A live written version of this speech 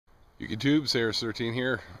YouTube, Sarah13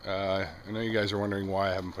 here. I know you guys are wondering why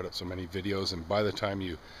I haven't put up so many videos, and by the time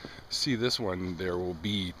you see this one, there will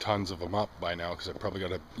be tons of them up by now, because I've probably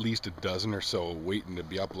got at least a dozen or so waiting to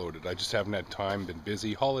be uploaded. I just haven't had time, been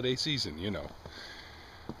busy, holiday season, you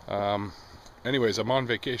know. Anyways, I'm on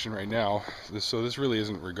vacation right now, so this really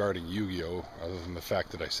isn't regarding Yu-Gi-Oh, other than the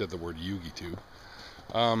fact that I said the word Yugi too.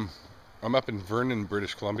 I'm up in Vernon,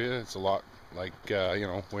 British Columbia. It's a lot like, you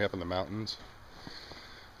know, way up in the mountains.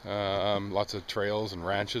 Lots of trails and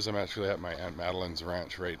ranches. I'm actually at my Aunt Madelines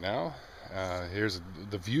Ranch right now. Here's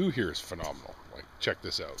the view here is phenomenal. Like, check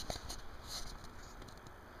this out.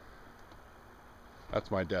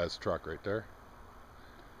 That's my dad's truck right there.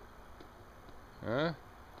 Huh?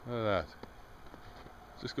 Look at that.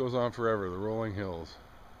 Just goes on forever. The rolling hills.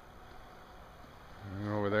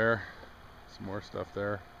 And over there, some more stuff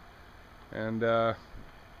there. And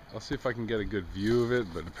I'll see if I can get a good view of it,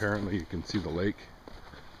 but apparently you can see the lake.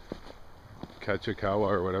 Kachikawa,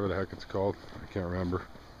 or whatever the heck it's called. I can't remember.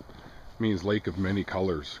 It means lake of many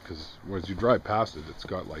colors, because as you drive past it, it's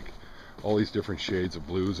got like all these different shades of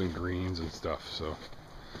blues and greens and stuff. So,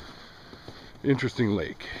 interesting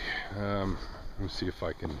lake. Let me see if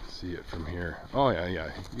I can see it from here. Oh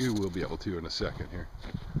yeah, you will be able to in a second here.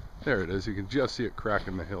 There it is. You can just see it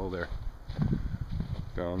cracking the hill there.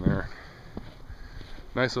 Down there.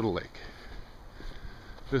 Nice little lake.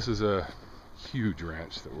 This is a huge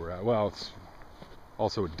ranch that we're at. Well, it's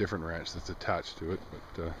also a different ranch that's attached to it,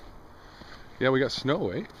 but yeah, we got snow,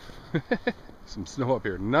 eh? Some snow up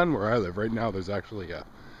here. None where I live. Right now there's actually a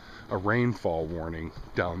rainfall warning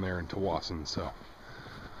down there in Tawasin, so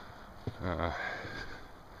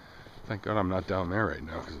thank God I'm not down there right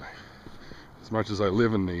now, because as much as I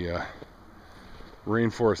live in the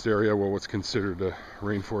rainforest area, well, what's considered a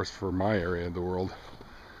rainforest for my area of the world,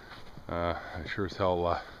 I sure as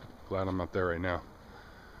hell glad I'm not there right now.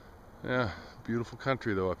 Yeah, beautiful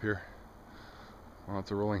country though up here.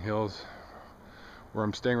 Lots of rolling hills. Where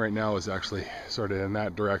I'm staying right now is actually sort of in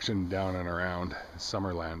that direction, down and around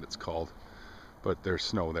Summerland it's called. But there's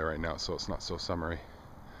snow there right now, so it's not so summery.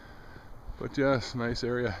 But yeah, it's a nice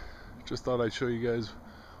area. Just thought I'd show you guys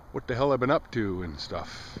what the hell I've been up to and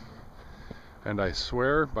stuff. And I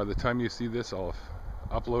swear by the time you see this, I'll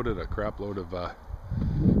have uploaded a crap load of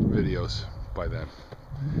videos by then.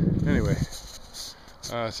 Anyway,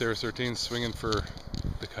 Sarah13 swinging for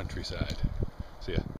the countryside. See ya.